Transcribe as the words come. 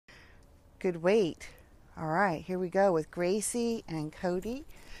Good weight. All right, here we go with Gracie and Cody.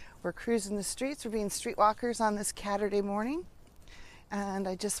 We're cruising the streets. We're being streetwalkers on this Saturday morning. And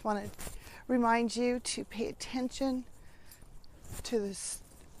I just want to remind you to pay attention to the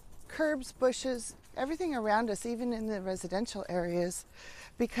curbs, bushes, everything around us, even in the residential areas,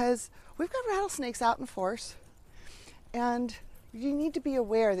 because we've got rattlesnakes out in force. And you need to be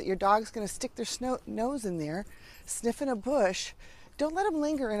aware that your dog's going to stick their nose in there, sniffing a bush. Don't let them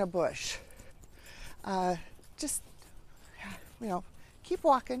linger in a bush. Just, keep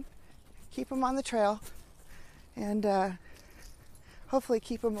walking, keep them on the trail, and hopefully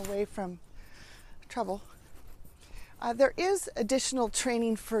keep them away from trouble. There is additional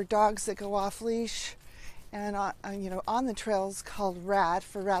training for dogs that go off leash and on the trails called RAT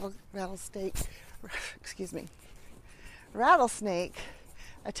for rattlesnake. Rattlesnake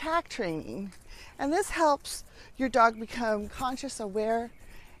attack training, and this helps your dog become conscious, aware,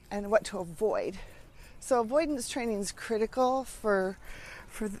 and what to avoid. So avoidance training is critical for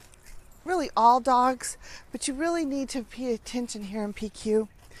really all dogs, but you really need to pay attention here in PQ.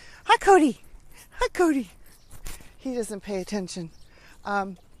 Hi, Cody. Hi, Cody. He doesn't pay attention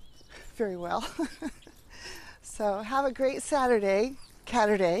very well. So have a great Saturday,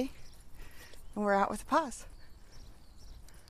 Catterday, and we're out with a pause.